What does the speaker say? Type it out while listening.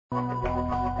Good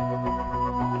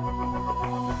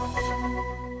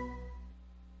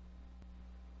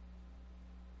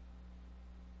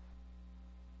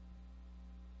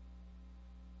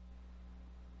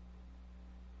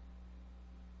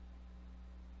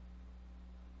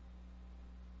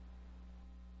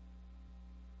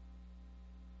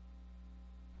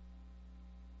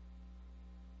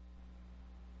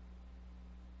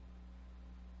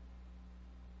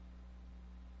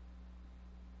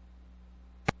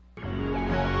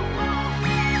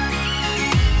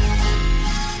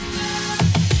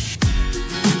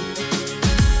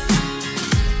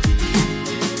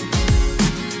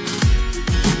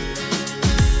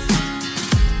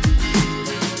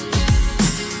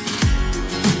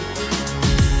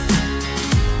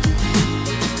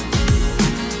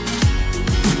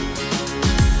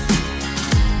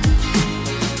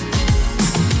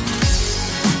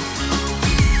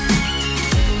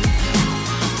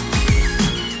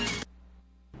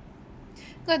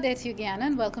day to you, Guyana,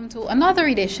 and welcome to another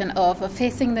edition of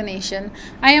Facing the Nation.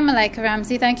 I am Malika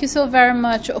Ramsey. Thank you so very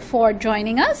much for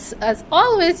joining us. As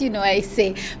always, you know, I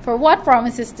say, for what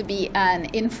promises to be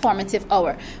an informative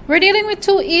hour. We're dealing with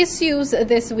two issues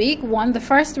this week. One, the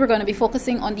first, we're going to be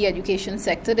focusing on the education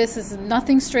sector. This is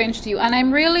nothing strange to you, and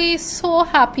I'm really so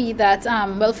happy that,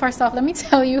 well, first off, let me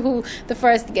tell you who the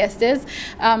first guest is.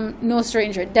 No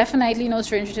stranger, definitely no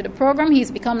stranger to the program.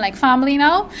 He's become like family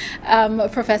now.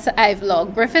 Professor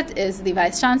Ivelaw Griffith is the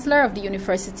Vice Chancellor of the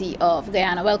University of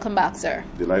Guyana. Welcome back, sir.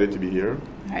 Delighted to be here.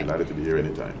 Right. Delighted to be here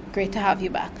anytime. Great to have you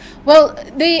back. Well,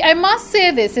 I must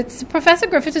say this, Professor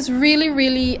Griffith is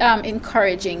really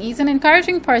encouraging. He's an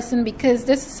encouraging person because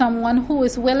this is someone who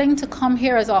is willing to come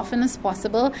here as often as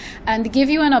possible and give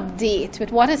you an update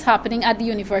with what is happening at the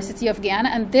University of Guyana.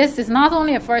 And this is not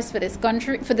only a first for this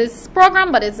country, for this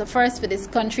program, but it's a first for this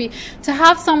country to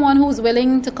have someone who's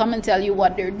willing to come and tell you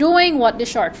what they're doing, what the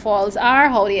shortfalls are,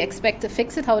 how they expect to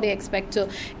fix it, how they expect to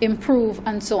improve,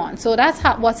 and so on. So that's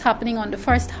what's happening on the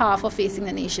first half of Facing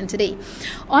the Nation today.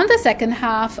 On the second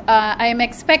half, I am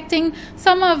expecting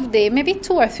some of the, maybe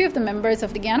 2 or 3 of the members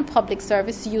of the Guyana Public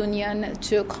Service Union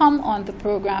to come on the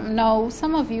program. Now,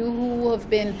 some of you who have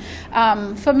been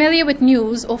familiar with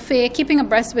news or keeping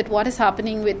abreast with what is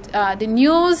happening with the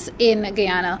news in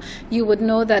Guyana, you would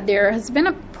know that there has been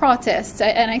a protest,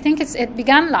 and I think it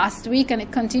began last week and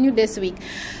it continued this week.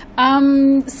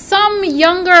 Some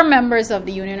younger members of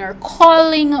the union are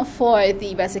calling for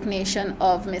the resignation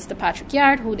of Mr. Patrick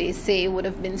Yard, who they say would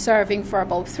have been serving for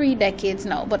about 3 decades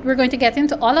now. But we're going to get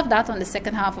into all of that on the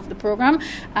second half of the program.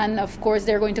 And of course,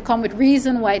 they're going to come with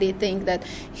reason why they think that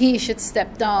he should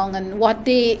step down and what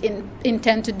they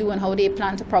intend to do and how they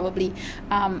plan to probably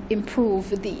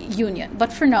improve the union.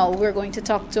 But for now, we're going to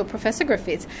talk to Professor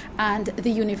Griffith and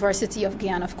the University of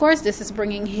Guyana. Of course, this is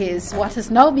bringing what has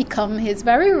now become his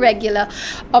very regular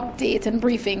update and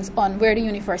briefings on where the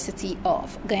University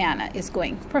of Guyana is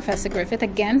going. Professor Griffith,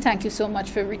 again, thank you so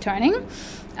much for returning.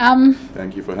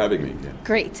 Thank you for having me again.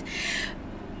 Great.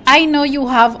 I know you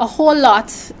have a whole lot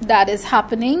that is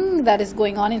happening, that is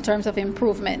going on in terms of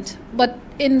improvement. But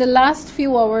in the last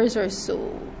few hours or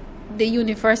so, the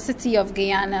University of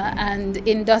Guyana and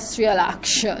industrial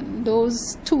action,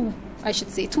 those two, I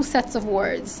should say, 2 sets of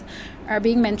words are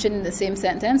being mentioned in the same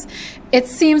sentence. It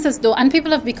seems as though, and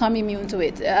people have become immune to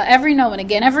it. Every now and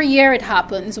again, every year it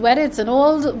happens, whether it's an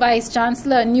old vice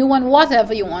chancellor, a new one,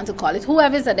 whatever you want to call it,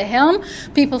 whoever's at the helm,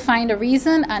 people find a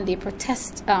reason and they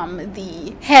protest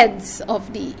the heads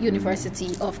of the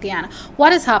University of Guyana.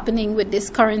 What is happening with this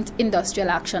current industrial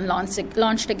action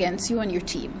launched against you and your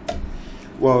team?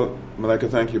 Well, Malika,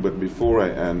 thank you. But before I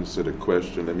answer the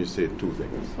question, let me say 2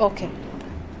 things. Okay.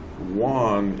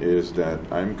 One is that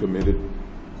I'm committed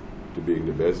to being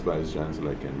the best Vice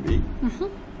Chancellor I can be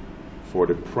for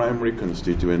the primary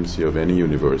constituency of any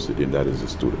university, and that is the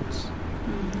students.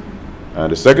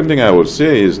 And the second thing I will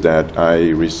say is that I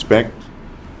respect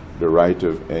the right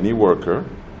of any worker,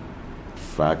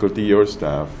 faculty or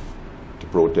staff, to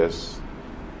protest,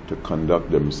 to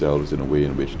conduct themselves in a way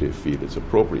in which they feel it's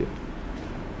appropriate.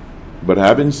 But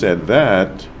having said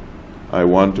that, I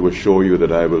want to assure you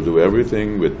that I will do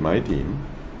everything with my team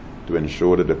to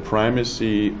ensure that the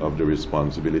primacy of the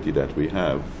responsibility that we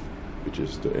have, which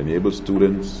is to enable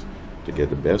students to get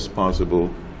the best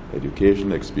possible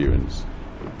educational experience,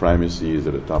 the primacy is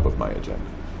at the top of my agenda.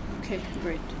 Okay,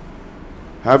 great.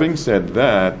 Having said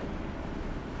that,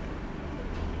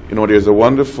 you know, there's a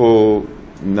wonderful,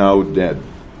 now dead,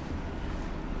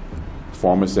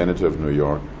 former senator of New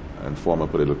York and former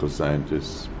political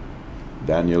scientist,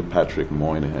 Daniel Patrick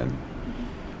Moynihan.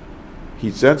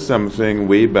 He said something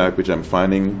way back which I'm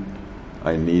finding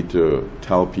I need to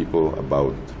tell people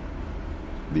about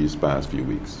these past few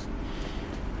weeks.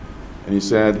 And he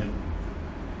said,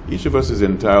 each of us is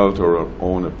entitled to our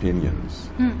own opinions,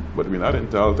 but we're not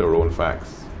entitled to our own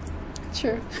facts.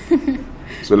 Sure.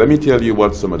 So let me tell you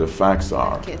what some of the facts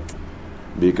are. Okay.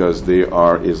 Because there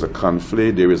is a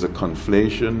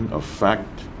conflation of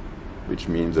fact, which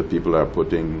means that people are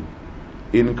putting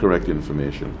incorrect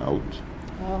information out.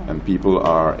 Oh. And people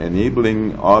are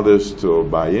enabling others to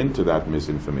buy into that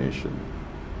misinformation,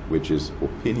 which is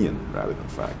opinion rather than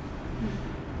fact.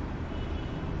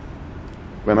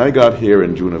 When I got here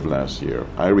in June of last year,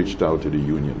 I reached out to the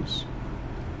unions.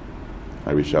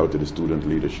 I reached out to the student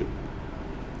leadership.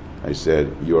 I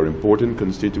said, your important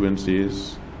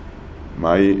constituencies,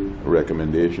 my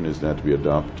recommendation is that we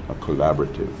adopt a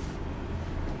collaborative.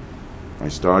 I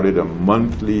started a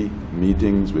monthly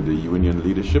meetings with the union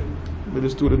leadership, with the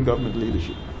student government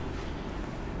leadership.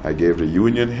 I gave the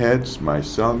union heads my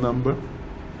cell number.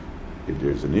 If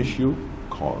there's an issue,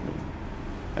 call me.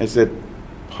 I said,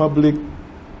 public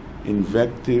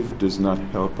invective does not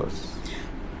help us.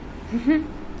 Yeah.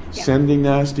 Sending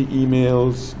nasty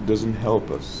emails doesn't help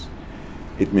us.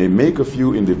 It may make a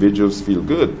few individuals feel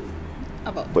good,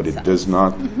 but it does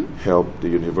not help the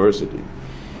university.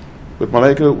 But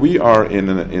Malika, we are in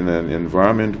an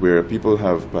environment where people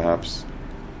have perhaps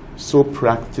so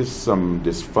practiced some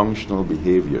dysfunctional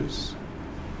behaviors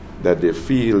that they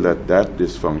feel that that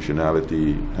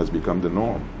dysfunctionality has become the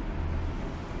norm.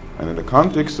 And in the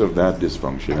context of that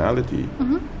dysfunctionality,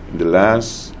 in the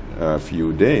last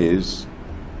few days,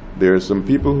 there are some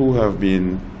people who have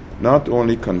been not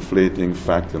only conflating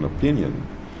fact and opinion,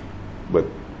 but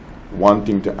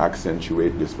wanting to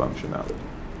accentuate dysfunctionality.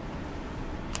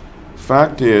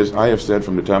 Fact is, I have said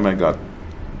from the time I got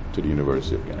to the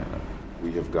University of Guyana,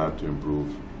 we have got to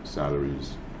improve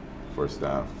salaries for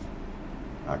staff,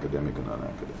 academic and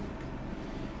non-academic.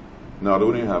 Not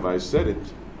only have I said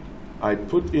it, I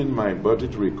put in my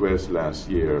budget request last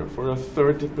year for a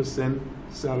 30%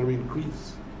 salary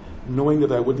increase, knowing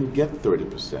that I wouldn't get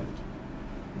 30%.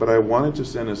 But I wanted to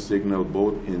send a signal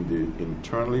both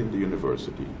internally in the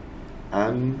university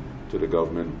and to the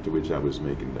government to which I was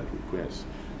making that request,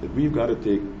 that we've got to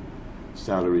take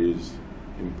salaries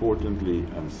importantly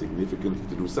and significantly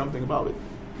to do something about it.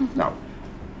 Now,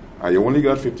 I only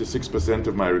got 56%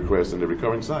 of my request on the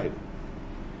recurring side.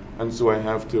 And so I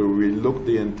have to relook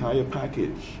the entire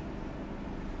package.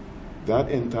 That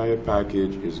entire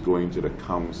package is going to the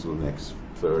council next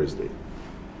Thursday.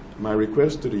 My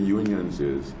request to the unions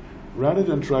is, rather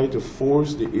than try to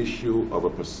force the issue of a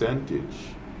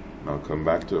percentage, and I'll come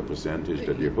back to a percentage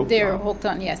that they're hooked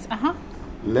on, yes.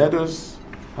 Let us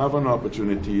have an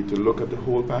opportunity to look at the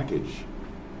whole package.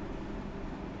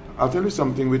 I'll tell you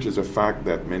something which is a fact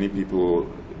that many people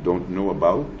don't know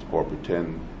about or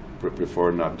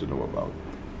prefer not to know about.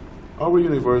 Our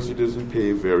university doesn't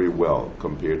pay very well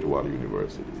compared to other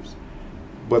universities.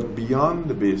 But beyond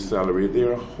the base salary, there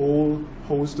are a whole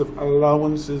host of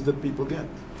allowances that people get.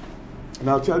 And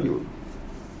I'll tell you,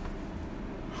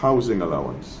 housing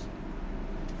allowance,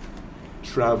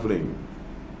 traveling,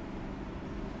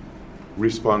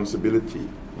 responsibility.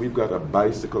 We've got a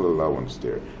bicycle allowance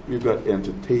there. We've got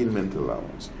entertainment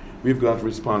allowance. We've got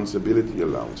responsibility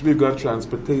allowance. We've got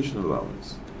transportation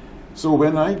allowance. So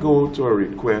when I go to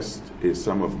request a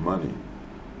sum of money,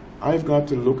 I've got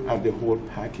to look at the whole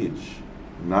package,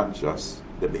 not just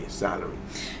the base salary.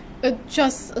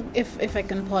 Just if I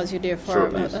can pause you there for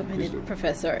a minute,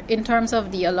 Professor, in terms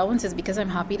of the allowances, because I'm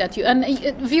happy that you, and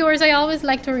viewers, I always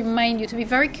like to remind you to be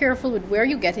very careful with where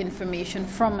you get information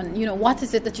from, and you know, what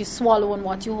is it that you swallow and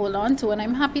what you hold on to, and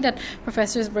I'm happy that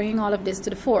Professor is bringing all of this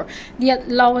to the fore. The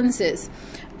allowances,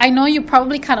 I know you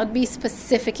probably cannot be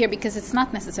specific here because it's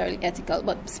not necessarily ethical,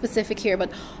 but specific here,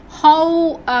 but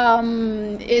how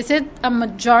is it a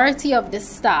majority of the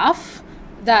staff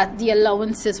that the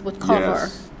allowances would cover?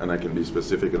 Yes, and I can be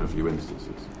specific in a few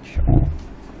instances. Sure.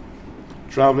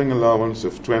 Traveling allowance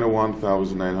of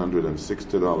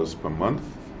 $21,960 per month,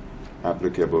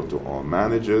 applicable to all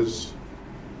managers.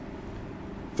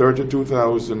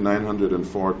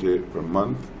 $32,940 per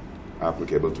month,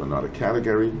 applicable to another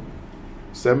category.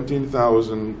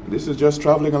 $17,000, this is just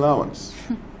traveling allowance,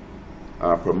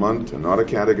 per month, another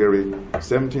category.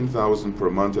 $17,000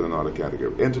 per month in another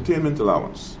category. Entertainment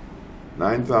allowance,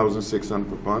 $9,600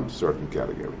 per month, certain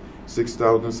category.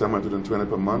 $6,720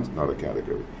 per month, another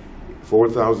category.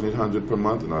 $4,800 per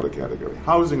month, another category.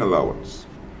 Housing allowance,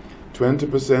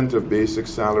 20% of basic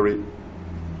salary.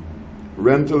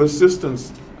 Rental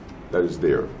assistance, that is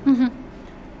there.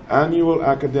 Annual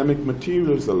academic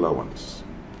materials allowance.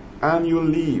 Annual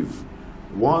leave,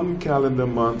 1 calendar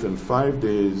month and 5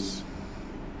 days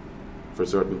for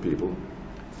certain people.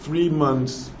 3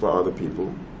 months for other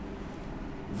people,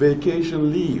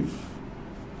 vacation leave,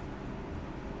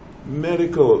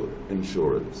 medical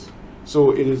insurance.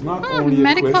 So it is not only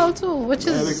medical too, which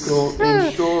is medical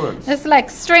insurance. It's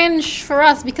like strange for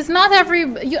us because not every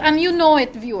and you know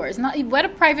it, viewers, not whether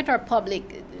private or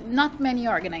public, not many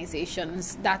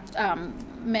organizations that the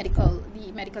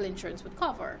medical insurance would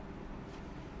cover,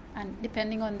 and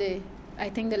depending on I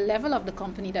think the level of the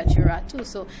company that you're at too.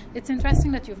 So it's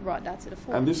interesting that you've brought that to the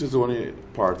fore. And this is only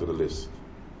part of the list.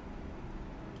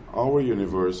 Our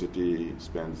university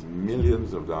spends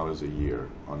millions of dollars a year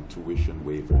on tuition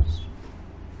waivers.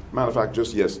 Matter of fact,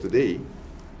 just yesterday,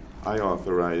 I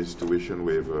authorized tuition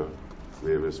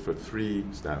waivers for 3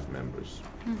 staff members.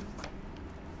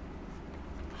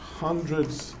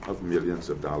 Hundreds of millions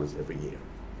of dollars every year.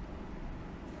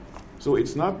 So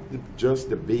it's not just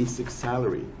the basic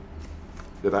salary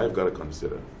that I've got to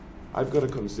consider. I've got to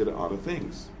consider other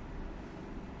things.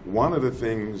 One of the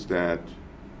things that,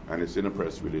 and it's in a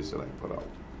press release that I put out,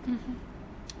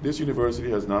 this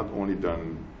university has not only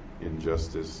done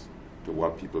injustice to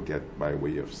what people get by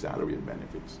way of salary and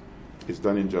benefits, it's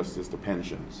done injustice to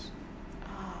pensions.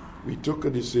 We took a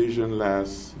decision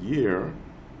last year,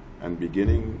 and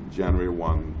beginning January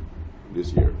 1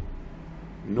 this year,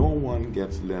 no one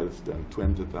gets less than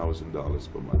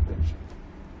 $20,000 per month pension.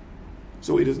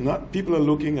 So it is not, people are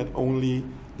looking at only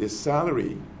the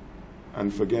salary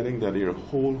and forgetting that there are a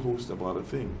whole host of other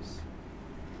things.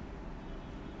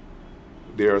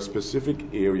 There are specific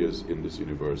areas in this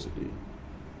university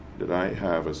that I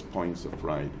have as points of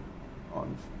pride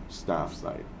on staff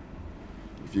side.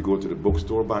 If you go to the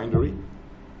bookstore bindery,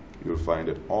 you'll find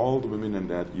that all the women in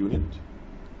that unit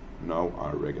now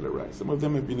are regularized. Some of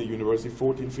them have been at university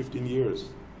 14, 15 years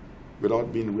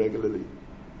without being regularly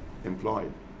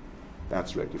employed.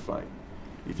 That's rectified.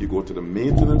 If you go to the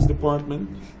maintenance department,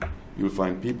 you'll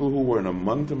find people who were in a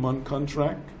month-to-month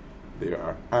contract. They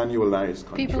are annualized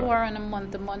contract. People who are on a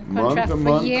month-to-month contract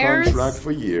for years. Contract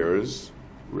for years,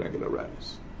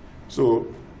 regularized. So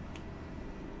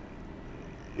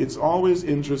it's always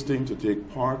interesting to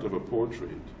take part of a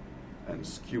portrait and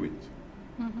skew it.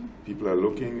 People are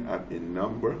looking at a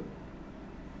number.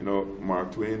 You know,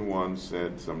 Mark Twain once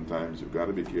said, sometimes you've got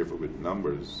to be careful with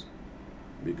numbers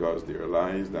because they are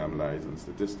lies, damn lies, and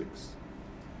statistics.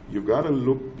 You've got to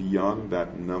look beyond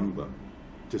that number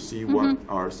to see what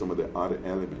are some of the other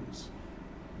elements.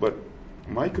 But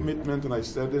my commitment, and I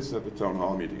said this at the town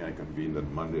hall meeting I convened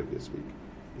on Monday of this week,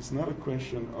 it's not a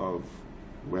question of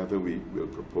whether we will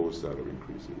propose salary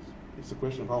increases. It's a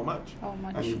question of how much. How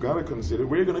much. And you've got to consider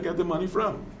where you're going to get the money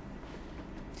from.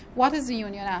 What is the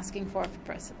union asking for,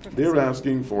 Professor? They're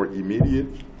asking for immediate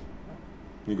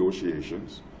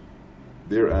negotiations.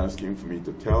 They're asking for me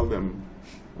to tell them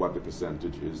what the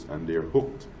percentage is, and they're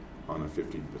hooked on a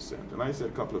 15%. And I said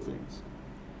a couple of things.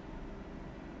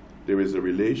 There is a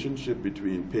relationship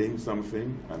between paying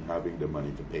something and having the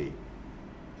money to pay.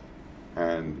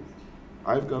 And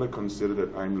I've got to consider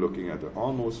that I'm looking at an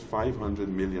almost $500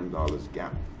 million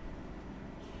gap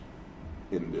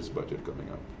in this budget coming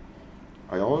up.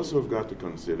 I also have got to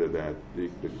consider that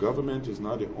the government is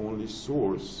not the only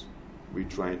source we're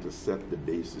trying to set the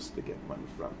basis to get money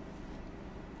from.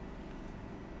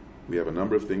 We have a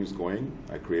number of things going.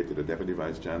 I created a Deputy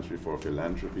Vice Chancellor for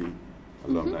philanthropy,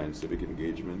 alumni and civic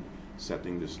engagement,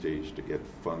 setting the stage to get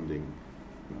funding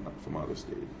from out of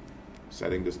state,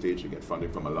 setting the stage to get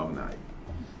funding from alumni.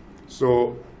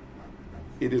 So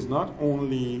it is not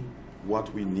only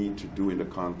what we need to do in the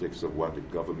context of what the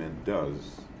government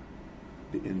does,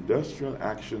 the industrial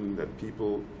action that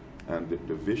people, and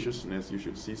the viciousness, you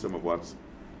should see some of what's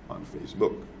on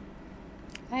Facebook.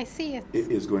 I see it.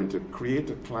 It is going to create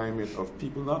a climate of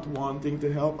people not wanting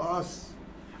to help us.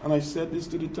 And I said this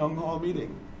to the town hall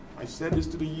meeting. I said this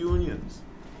to the unions.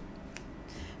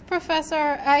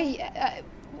 Professor,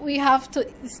 we have to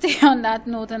stay on that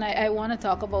note, and I want to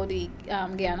talk about the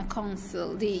Guyana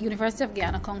Council, the University of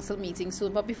Guyana Council meeting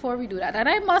soon. But before we do that, and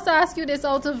I must ask you this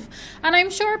out of, and I'm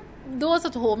sure those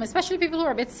at home, especially people who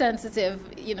are a bit sensitive,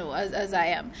 you know, as I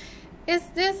am, is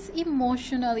this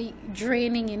emotionally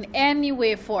draining in any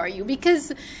way for you?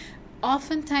 Because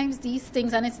oftentimes these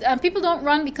things, and people don't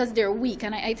run because they're weak,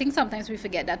 and I think sometimes we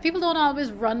forget that. People don't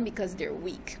always run because they're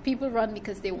weak. People run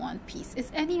because they want peace.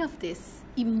 Is any of this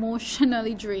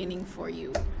emotionally draining for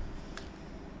you?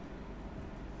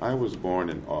 I was born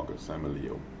in August. I'm a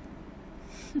Leo.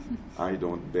 I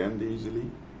don't bend easily.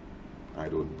 I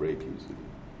don't break easily.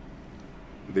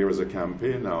 There is a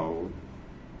campaign now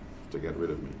to get rid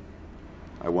of me.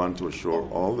 I want to assure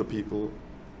all the people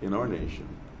in our nation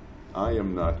I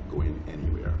am not going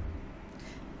anywhere.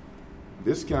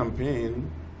 This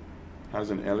campaign has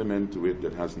an element to it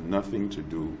that has nothing to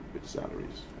do with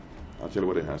salaries. I'll tell you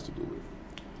what it has to do with.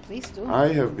 Please do. I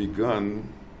have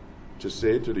begun to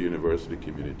say to the university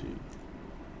community,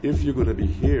 if you're going to be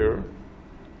here,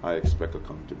 I expect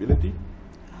accountability.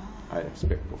 I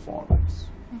expect performance.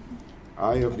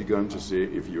 I have begun to say,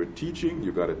 if you're teaching,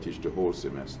 you've got to teach the whole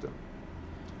semester.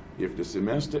 If the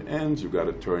semester ends, you've got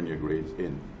to turn your grades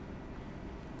in.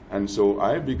 And so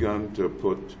I've begun to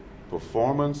put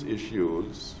performance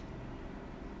issues,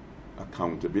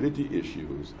 accountability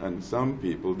issues, and some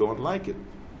people don't like it.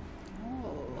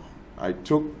 Oh. I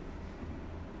took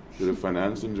to the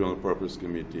Finance and General Purpose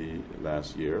Committee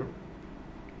last year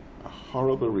a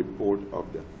horrible report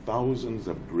of the thousands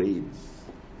of grades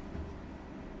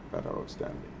that are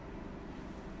outstanding.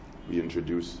 We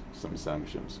introduced some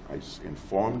sanctions. I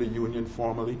informed the union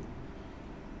formally.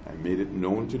 I made it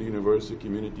known to the university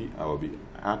community. I will be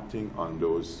acting on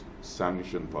those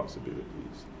sanction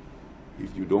possibilities.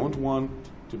 If you don't want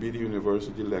to be the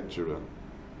university lecturer,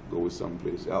 go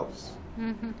someplace else.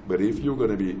 But if you're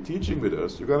going to be teaching with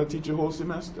us, you've got to teach a whole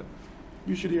semester.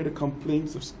 You should hear the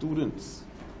complaints of students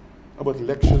about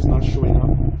lectures not showing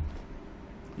up.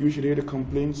 You should hear the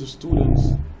complaints of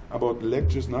students about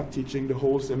lectures not teaching the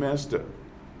whole semester.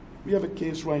 We have a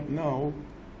case right now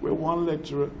where one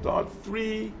lecturer taught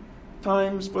 3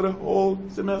 times for the whole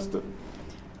semester.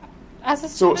 As a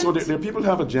So student, the people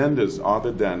have agendas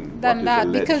other than what is that,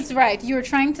 alleged. because right, you're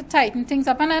trying to tighten things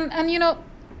up, and you know,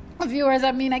 viewers,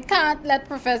 I mean, I can't let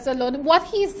Professor alone. What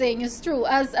he's saying is true.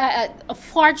 As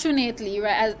fortunately,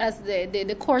 right, as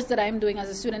the course that I'm doing as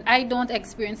a student, I don't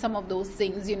experience some of those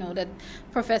things, you know, that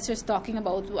Professor's talking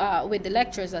about with the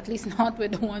lecturers, at least not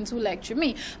with the ones who lecture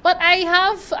me. But I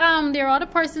have, there are other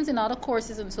persons in other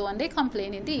courses and so on, they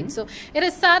complain indeed. So it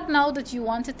is sad now that you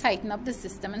want to tighten up the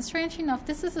system. And strange enough,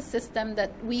 this is a system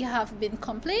that we have been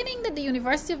complaining that the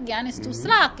University of Guyana is too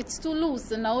slack, it's too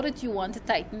loose, and now that you want to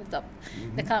tighten it up,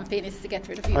 the campaign is to get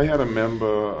rid of you. I had a member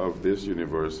of this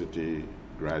university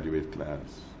graduate class,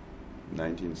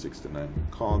 1969,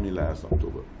 call me last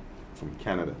October from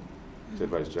Canada. Said,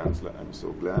 Vice Chancellor, I'm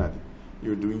so glad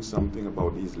you're doing something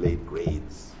about these late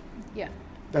grades. Yeah.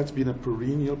 That's been a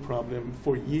perennial problem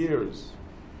for years.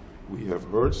 We have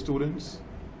hurt students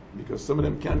because some of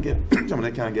them can't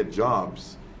get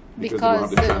jobs because they don't have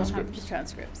the they transcripts. don't have the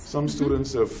transcripts. Some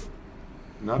students have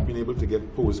not been able to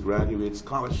get postgraduate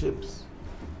scholarships.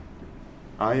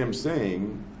 I am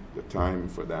saying the time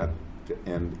for that to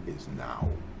end is now.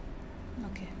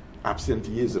 Okay.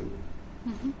 Absenteeism,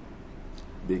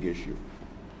 big issue.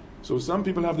 So some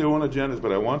people have their own agendas,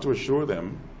 but I want to assure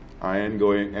them I ain't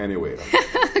going anywhere.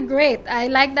 Great. I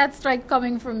like that strike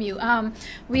coming from you.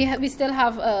 We still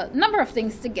have a number of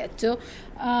things to get to.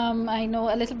 I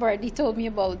know a little birdie told me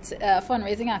about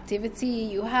fundraising activity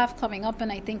you have coming up,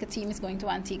 and I think a team is going to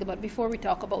Antigua. But before we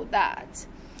talk about that,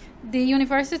 the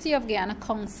University of Guyana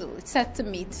Council is set to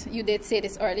meet, you did say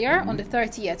this earlier, on the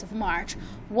 30th of March.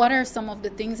 What are some of the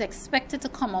things expected to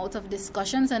come out of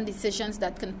discussions and decisions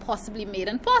that can possibly be made?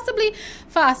 And possibly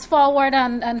fast forward,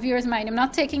 and viewers mind, I'm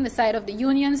not taking the side of the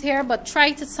unions here, but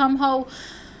try to somehow,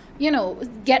 you know,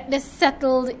 get this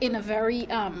settled in a very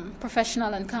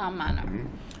professional and calm manner.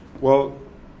 Well,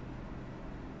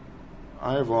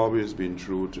 I have always been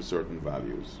true to certain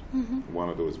values. One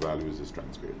of those values is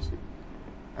transparency.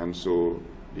 And so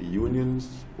the unions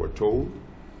were told,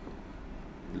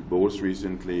 most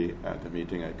recently at the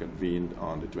meeting I convened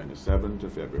on the 27th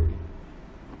of February,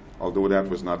 although that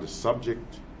was not the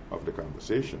subject of the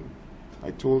conversation,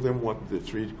 I told them what the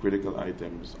 3 critical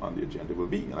items on the agenda will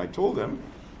be. And I told them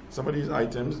some of these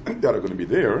items that are going to be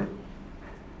there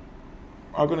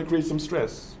are going to create some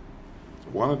stress.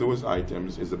 One of those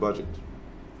items is the budget,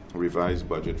 a revised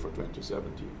budget for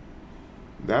 2017.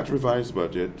 That revised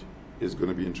budget is going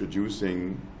to be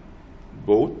introducing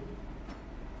both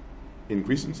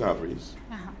increase in salaries,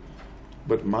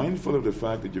 but mindful of the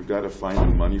fact that you've got to find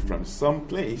the money from some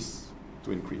place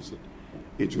to increase it.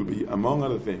 It will be, among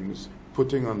other things,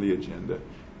 putting on the agenda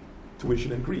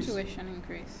tuition increase. Tuition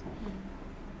increase.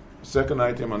 Second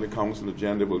item on the council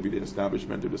agenda will be the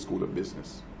establishment of the School of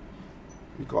Business.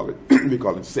 We call it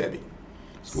SEBI,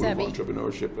 School of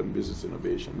Entrepreneurship and Business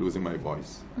Innovation. Losing my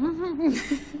voice.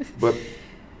 But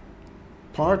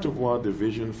part of what the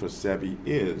vision for SEBI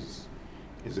is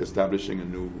establishing a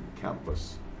new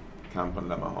campus, Camp on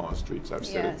Lamahar Streets. I've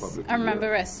said it publicly. I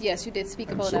remember, yes, you did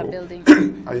speak about that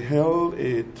building. I held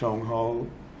a town hall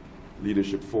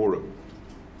leadership forum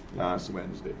last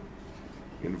Wednesday.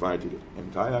 Invited the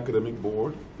entire academic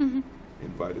board,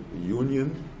 invited the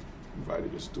union,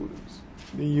 invited the students.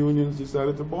 The unions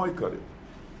decided to boycott it.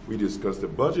 We discussed the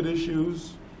budget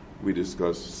issues, we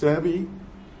discussed SEBI,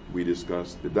 we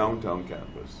discussed the downtown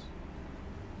campus.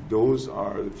 Those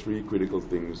are the three critical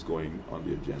things going on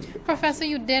the agenda. Professor,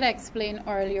 you did explain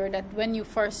earlier that when you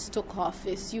first took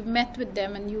office, you met with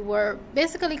them and you were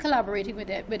basically collaborating with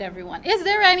everyone. Is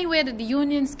there any way that the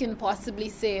unions can possibly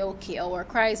say, okay, our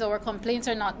cries, our complaints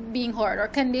are not being heard? Or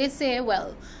can they say,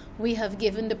 well, we have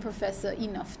given the professor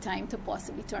enough time to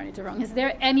possibly turn it around? Is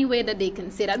there any way that they can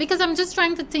say that? Because I'm just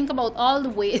trying to think about all the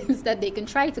ways that they can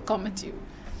try to come at you.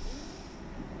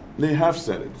 They have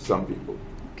said it, some people.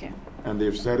 Okay. And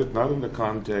they've said it not in the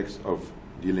context of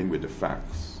dealing with the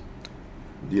facts,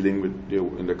 dealing with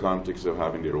in the context of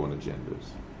having their own agendas.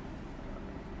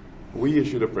 We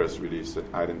issued a press release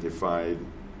that identified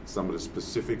some of the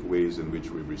specific ways in which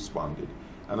we responded.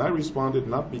 And I responded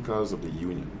not because of the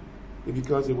union, but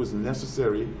because it was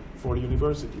necessary for the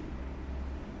university,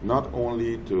 not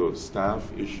only to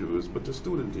staff issues, but to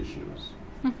student issues.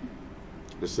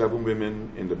 The 7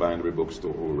 women in the binary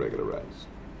bookstore who were regularized.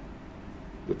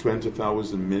 The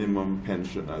 20,000 minimum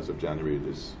pension as of January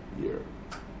this year.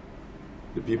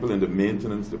 The people in the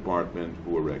maintenance department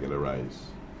who were regularized.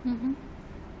 And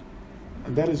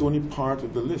that is only part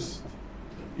of the list.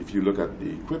 If you look at the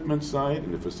equipment side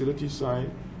and the facility side,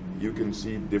 you can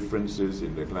see differences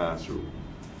in the classroom.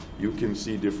 You can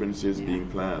see differences being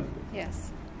planned.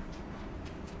 Yes.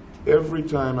 Every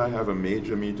time I have a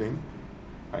major meeting,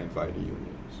 I invite the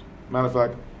unions. Matter of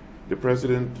fact, the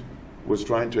president was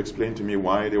trying to explain to me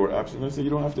why they were absent. I said, you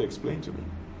don't have to explain to me,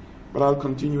 but I'll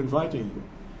continue inviting you.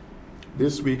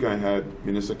 This week I had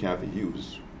Minister Kathy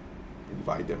Hughes.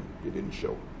 Invite them, they didn't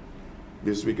show.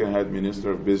 This week I had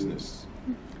Minister of Business.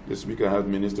 This week I had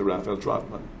Minister Raphael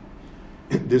Trotman.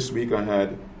 This week I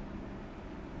had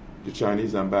the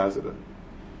Chinese ambassador.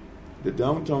 The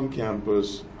downtown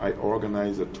campus, I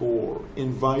organized a tour,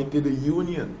 invited the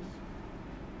unions.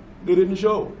 They didn't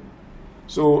show.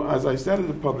 So as I said at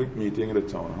the public meeting at the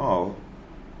town hall,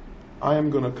 I am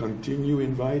going to continue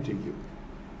inviting you.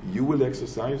 You will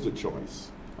exercise the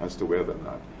choice as to whether or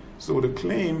not. So the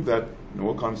claim that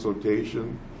no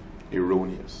consultation,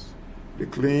 erroneous. The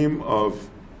claim of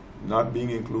not being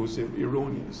inclusive,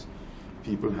 erroneous.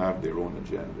 People have their own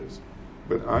agendas.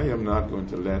 But I am not going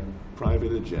to let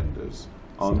private agendas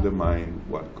undermine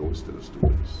what goes to the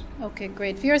students. Okay,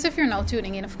 great. Viewers, if you're now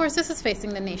tuning in, of course, this is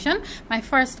Facing the Nation. My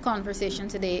first conversation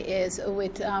today is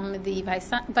with the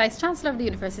Vice Chancellor of the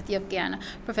University of Guyana,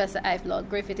 Professor Ivelaw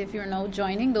Griffith. If you're now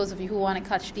joining, those of you who want to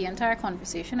catch the entire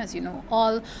conversation, as you know,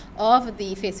 all of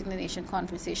the Facing the Nation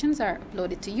conversations are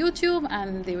uploaded to YouTube,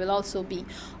 and they will also be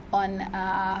on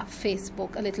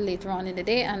Facebook a little later on in the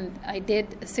day. And I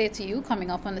did say to you, coming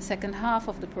up on the second half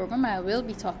of the program, I will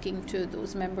be talking to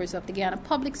those members of the Guyana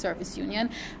Public Service Union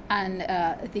and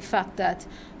the fact that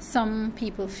some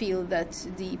people feel that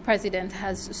the president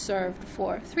has served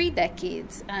for 3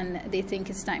 decades and they think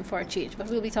it's time for a change. But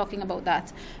we'll be talking about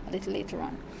that a little later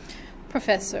on.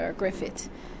 Professor Griffith,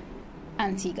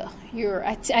 Antigua.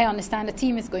 I understand the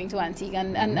team is going to Antigua.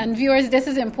 And viewers, this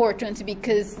is important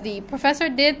because the professor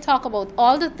did talk about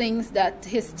all the things that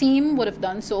his team would have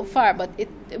done so far, but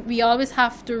we always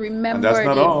have to remember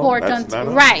the importance.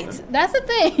 That's the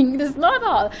thing. That's not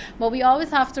all. But we always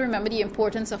have to remember the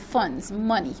importance of funds,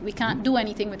 money. We can't do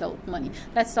anything without money.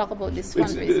 Let's talk about this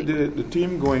fundraising. The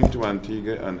team going to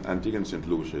Antigua and St.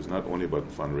 Lucia is not only about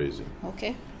fundraising.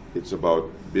 Okay. It's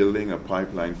about building a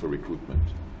pipeline for recruitment.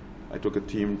 I took a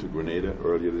team to Grenada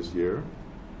earlier this year,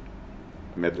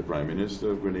 met the Prime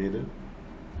Minister of Grenada,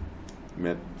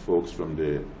 met folks from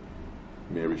the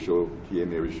Mary Shaw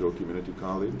Community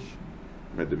College,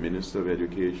 met the Minister of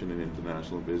Education and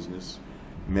International Business,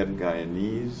 met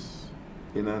Guyanese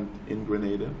in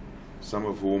Grenada, some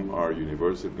of whom are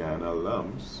University of Guyana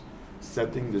alums,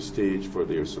 setting the stage for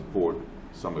their support.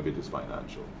 Some of it is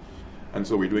financial. And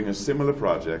so we're doing a similar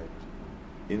project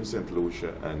in St.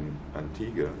 Lucia and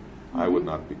Antigua. I would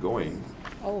not be going,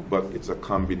 but it's a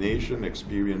combination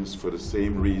experience for the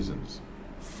same reasons.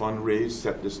 Fundraise,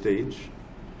 set the stage,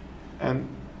 and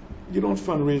you don't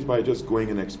fundraise by just going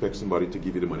and expect somebody to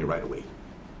give you the money right away.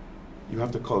 You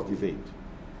have to cultivate.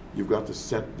 You've got to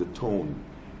set the tone.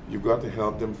 You've got to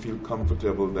help them feel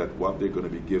comfortable that what they're going to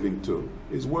be giving to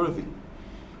is worthy.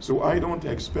 So I don't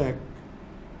expect,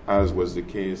 as was the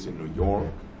case in New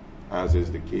York, as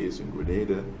is the case in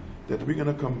Grenada, that we're going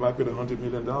to come back with $100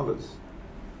 million.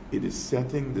 It is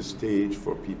setting the stage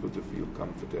for people to feel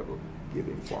comfortable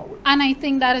giving forward. And I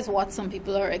think that is what some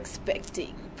people are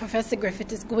expecting. Professor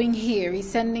Griffith is going here, he's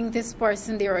sending this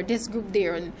person there or this group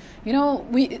there,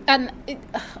 and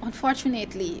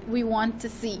unfortunately we want to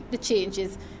see the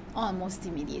changes almost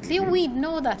immediately. We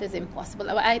know that is impossible.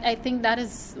 I think that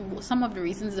is some of the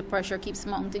reasons the pressure keeps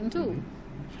mounting too.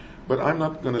 But I'm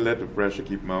not going to let the pressure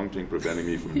keep mounting, preventing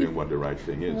me from doing what the right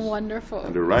thing is. Wonderful.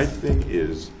 And the right thing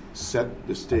is set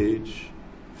the stage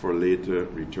for later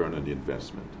return on the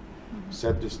investment.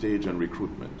 Set the stage on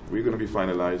recruitment. We're going to be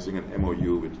finalizing an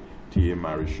MOU with T.A.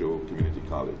 Marichaud Community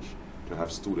College to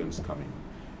have students coming.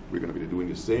 We're going to be doing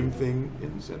the same thing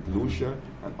in St. Lucia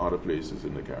and other places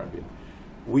in the Caribbean.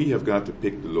 We have got to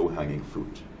pick the low-hanging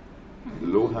fruit. The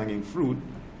low-hanging fruit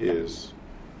is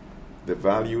the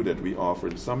value that we offer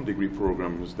in some degree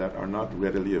programs that are not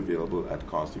readily available at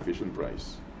cost-efficient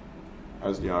price,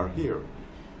 as they are here.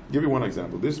 I'll give you one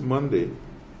example. This Monday,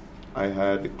 I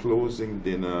had the closing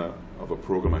dinner of a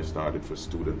program I started for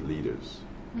student leaders,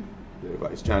 the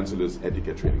Vice Chancellor's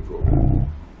etiquette training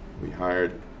program. We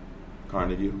hired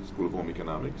Carnegie School of Home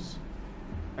Economics,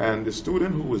 and the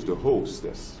student who was the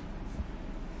hostess,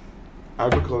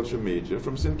 agriculture major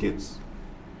from St. Kitts.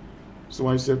 So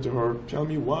I said to her, tell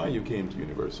me why you came to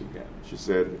University of Guyana. She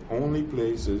said, only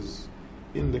places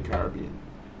in the Caribbean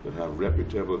that have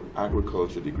reputable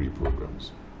agriculture degree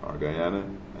programs are Guyana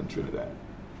and Trinidad.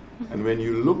 And when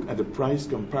you look at the price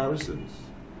comparisons,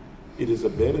 it is a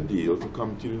better deal to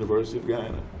come to the University of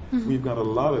Guyana. We've got a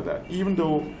lot of that. Even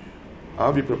though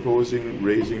I'll be proposing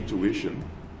raising tuition,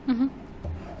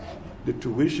 the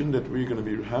tuition that we're going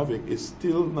to be having is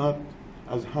still not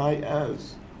as high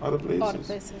as other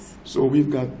places. So we've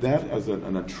got that as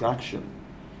an attraction.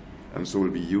 And so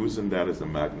we'll be using that as a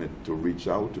magnet to reach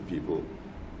out to people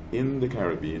in the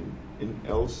Caribbean, in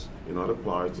other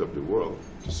parts of the world,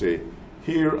 to say,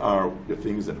 here are the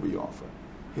things that we offer.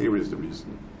 Here is the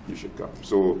reason you should come.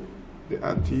 So the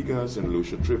Antigua St.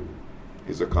 Lucia trip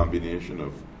is a combination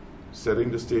of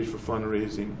setting the stage for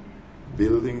fundraising,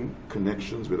 building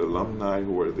connections with alumni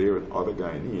who are there and other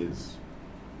Guyanese,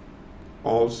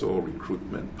 also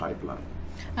recruitment pipeline.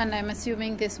 And I'm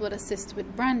assuming this would assist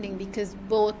with branding, because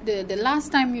both the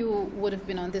last time you would have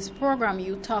been on this program,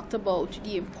 you talked about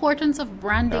the importance of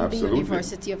branding the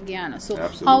University of Guyana. So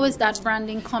how is that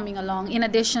branding coming along in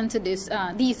addition to this,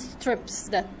 these trips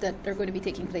that are going to be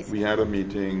taking place? We had a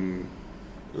meeting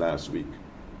last week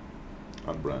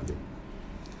on branding.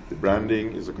 The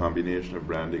branding is a combination of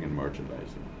branding and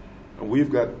merchandising. And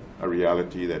we've got a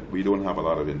reality that we don't have a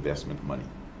lot of investment money,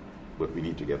 but we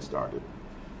need to get started.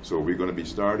 So we're going to be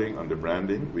starting on the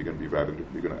branding. We're going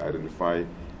to identify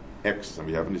X, and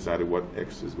we haven't decided what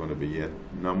X is going to be yet,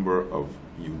 number of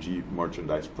UG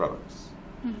merchandise products.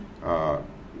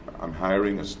 I'm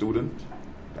hiring a student,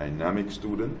 dynamic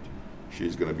student.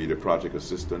 She's going to be the project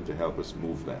assistant to help us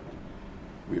move that.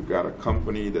 We've got a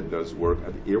company that does work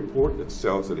at the airport, that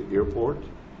sells at the airport.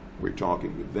 We're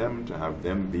talking with them to have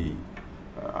them be,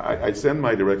 I send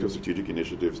my director of strategic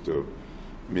initiatives to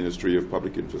Ministry of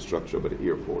Public Infrastructure by the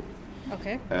airport.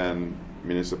 Okay. And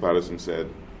Minister Patterson said,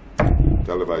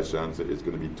 tell the Vice Chancellor it's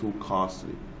going to be too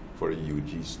costly for a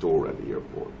UG store at the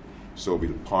airport. So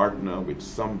we'll partner with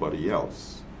somebody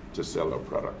else to sell our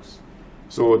products.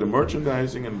 So the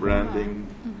merchandising and branding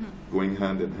going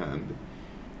hand in hand.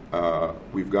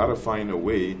 We've got to find a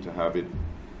way to have it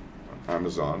on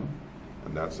Amazon,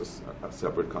 and that's a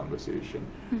separate conversation.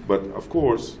 But of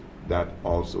course, that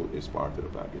also is part of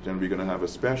the package. And we're going to have a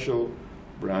special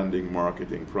branding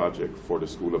marketing project for the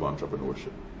School of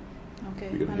Entrepreneurship. Okay.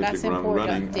 We're going to hit the ground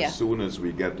running as soon as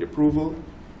we get the approval.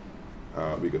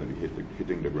 We're going to be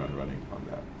hitting the ground running on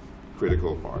that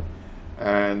critical part.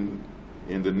 And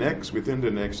within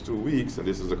the next 2 weeks, and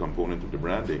this is a component of the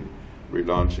branding, we're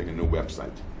launching a new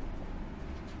website,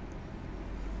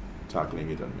 tackling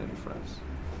it on many fronts.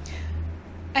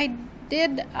 I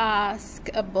did ask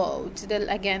about,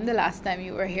 the last time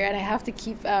you were here, and I have to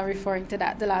keep referring to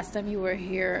that, the last time you were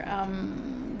here,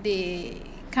 the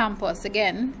campus,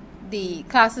 again, the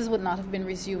classes would not have been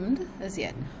resumed as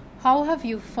yet. How have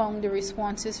you found the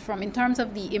responses from, in terms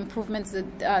of the improvements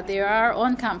that there are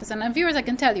on campus? And viewers, I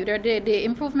can tell you, the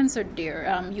improvements are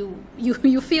there.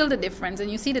 You feel the difference, and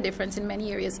you see the difference in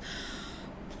many areas.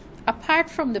 Apart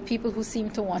from the people who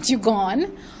seem to want you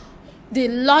gone, the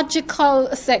logical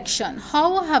section,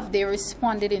 how have they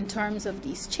responded in terms of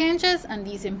these changes and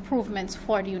these improvements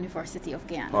for the University of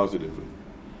Guyana? Positively.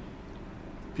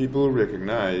 People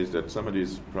recognize that some of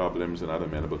these problems are not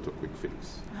amenable to a quick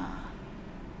fix.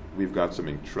 We've got some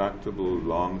intractable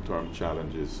long-term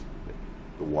challenges,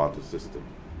 the water system,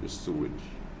 the sewage,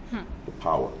 the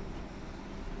power.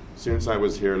 Since I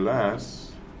was here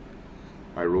last,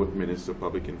 I wrote Minister of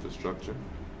Public Infrastructure.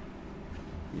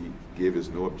 He gave us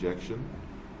no objection.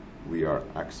 We are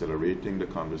accelerating the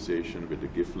conversation with the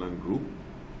Giffland Group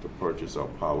to purchase our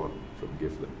power from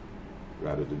Giffland.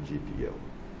 rather than GPL.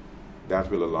 That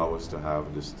will allow us to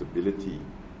have the stability,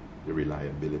 the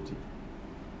reliability.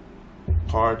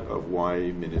 Part of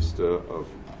why Minister of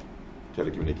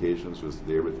Telecommunications was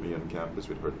there with me on campus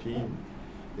with her team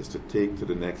is to take to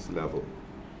the next level.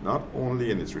 Not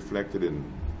only, and it's reflected in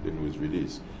the news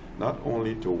release, not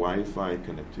only to Wi-Fi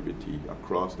connectivity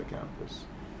across the campus,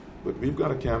 but we've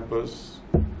got a campus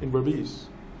in Berbice.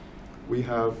 We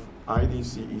have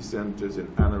IDCE centers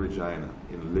in Anna Regina,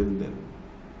 in Linden,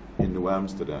 in New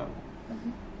Amsterdam.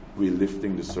 We're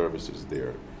lifting the services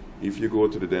there. If you go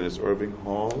to the Dennis Irving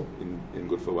Hall in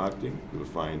Good for Acting, you'll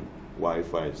find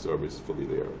Wi-Fi service fully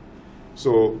there.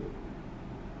 So,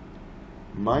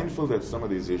 mindful that some of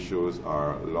these issues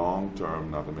are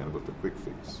long-term, not amenable to quick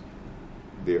fix,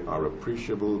 there are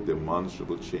appreciable,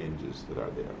 demonstrable changes that are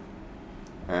there.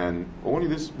 And only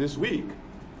this week,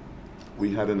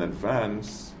 we had an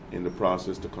advance in the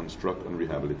process to construct and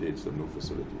rehabilitate some new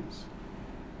facilities.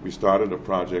 We started a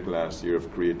project last year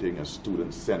of creating a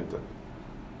student center.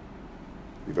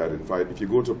 We've identified, if you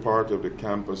go to part of the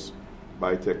campus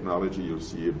by technology, you'll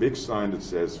see a big sign that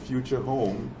says Future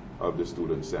Home of the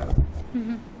Student Center.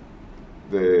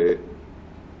 The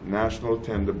National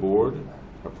Tender Board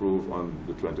approved on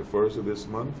the 21st of this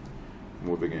month,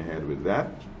 moving ahead with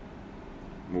that,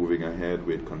 moving ahead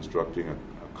with constructing a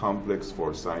complex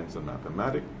for science and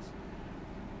mathematics,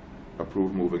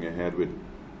 approved moving ahead with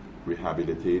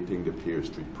rehabilitating the Pier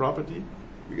Street property.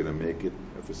 We're going to make it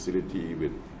a facility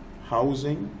with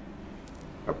housing,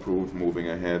 approved moving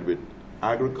ahead with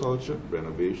agriculture,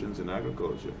 renovations in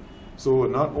agriculture. So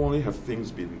not only have things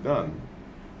been done,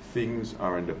 things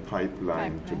are in the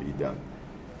pipeline to be done.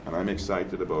 And I'm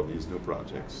excited about these new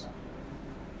projects.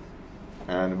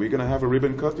 And we're going to have a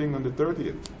ribbon cutting on the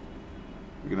 30th.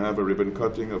 We're going to have a ribbon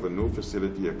cutting of a new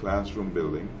facility, a classroom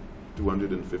building,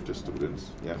 250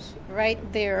 students, yes. Right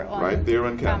there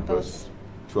on campus.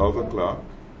 12 o'clock,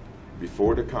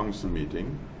 before the council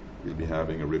meeting, we'll be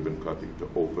having a ribbon cutting to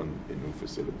open a new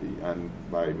facility. And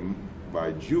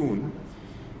by June,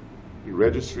 the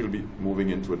registry will be moving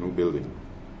into a new building.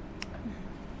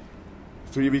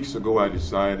 3 weeks ago, I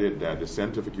decided that the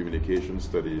Center for Communication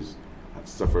Studies had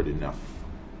suffered enough,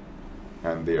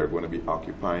 and they are going to be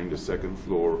occupying the second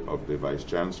floor of the Vice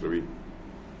Chancellery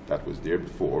that was there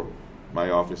before. My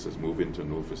office has moved into a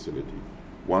new facility.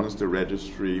 Once the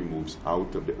registry moves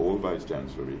out of the old Vice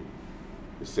Chancellery,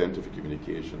 the Center for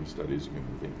Communication Studies will be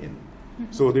moving in.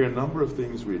 So there are a number of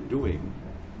things we're doing,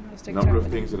 a number of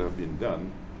things that have been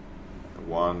done,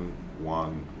 one,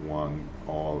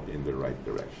 all in the right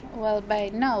direction. Well, by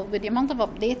now, with the amount of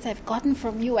updates I've gotten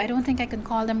from you, I don't think I can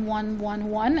call them one.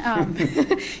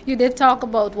 You did talk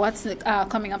about what's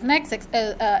coming up next,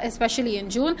 especially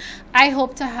in June. I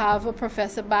hope to have a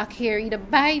professor back here either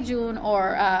by June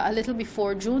or a little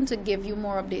before June to give you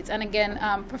more updates. And again,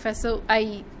 Professor,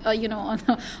 I,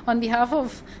 on behalf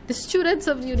of the students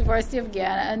of the University of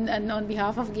Guyana and on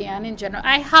behalf of Guyana in general,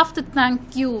 I have to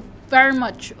thank you very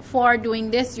much for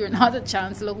doing this. You're not a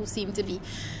chancellor who seemed to be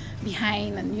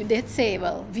behind, and you did say,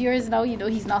 well, viewers now,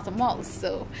 he's not a mouse,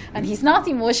 so, and he's not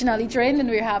emotionally trained, and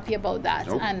we're happy about that.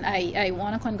 Nope. And I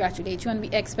want to congratulate you, and we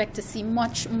expect to see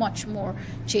much more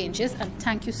changes, and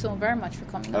thank you so very much for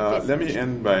coming. Let me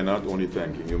end by not only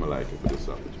thanking you, Malika, for this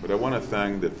opportunity, but I want to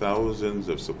thank the thousands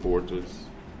of supporters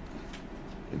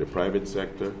in the private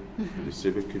sector, in the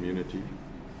civic community,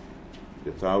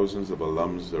 the thousands of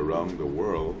alums around the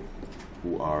world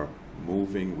who are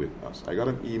moving with us. I got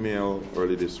an email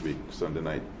early this week, Sunday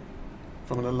night,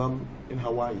 from an alum in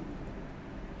Hawaii.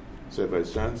 Said,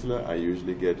 Vice Chancellor, I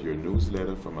usually get your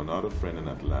newsletter from another friend in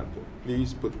Atlanta.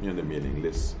 Please put me on the mailing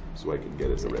list so I can get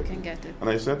it directly. And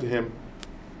I said to him,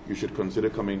 you should consider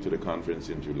coming to the conference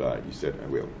in July. He said, I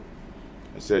will.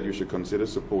 I said, you should consider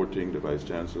supporting the Vice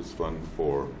Chancellor's Fund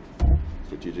for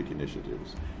Strategic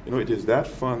Initiatives. It is that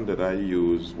fund that I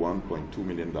use $1.2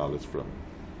 million from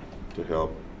to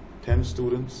help 10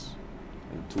 students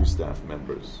and 2 staff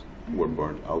members who were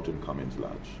burnt out in Cummins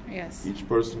Lodge. Yes. Each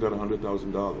person got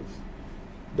 $100,000.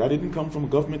 That didn't come from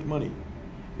government money.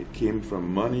 It came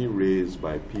from money raised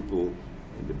by people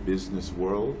in the business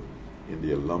world, in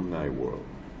the alumni world.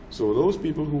 So those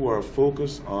people who are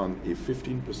focused on a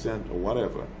 15% or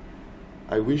whatever,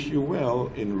 I wish you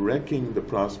well in wrecking the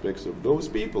prospects of those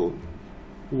people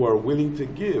who are willing to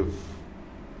give.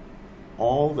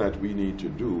 All that we need to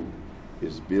do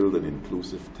is build an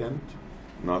inclusive tent,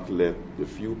 not let the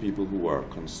few people who are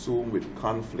consumed with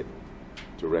conflict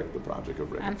to wreck the project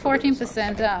of wrecking. And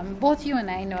 14%, both you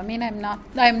and I know. I mean,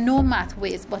 I'm no math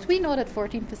whiz, but we know that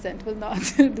 14% will not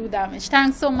do damage.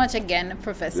 Thanks so much again,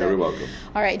 Professor. You're welcome.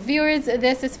 All right, viewers,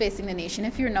 this is Facing the Nation.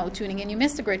 If you're now tuning in, you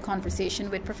missed a great conversation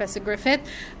with Professor Griffith,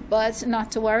 but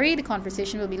not to worry, the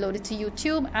conversation will be loaded to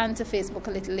YouTube and to Facebook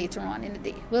a little later on in the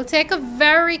day. We'll take a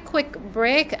very quick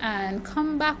break and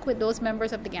come back with those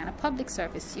members of the Guyana Public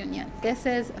Service Union. This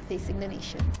is Facing the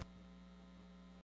Nation.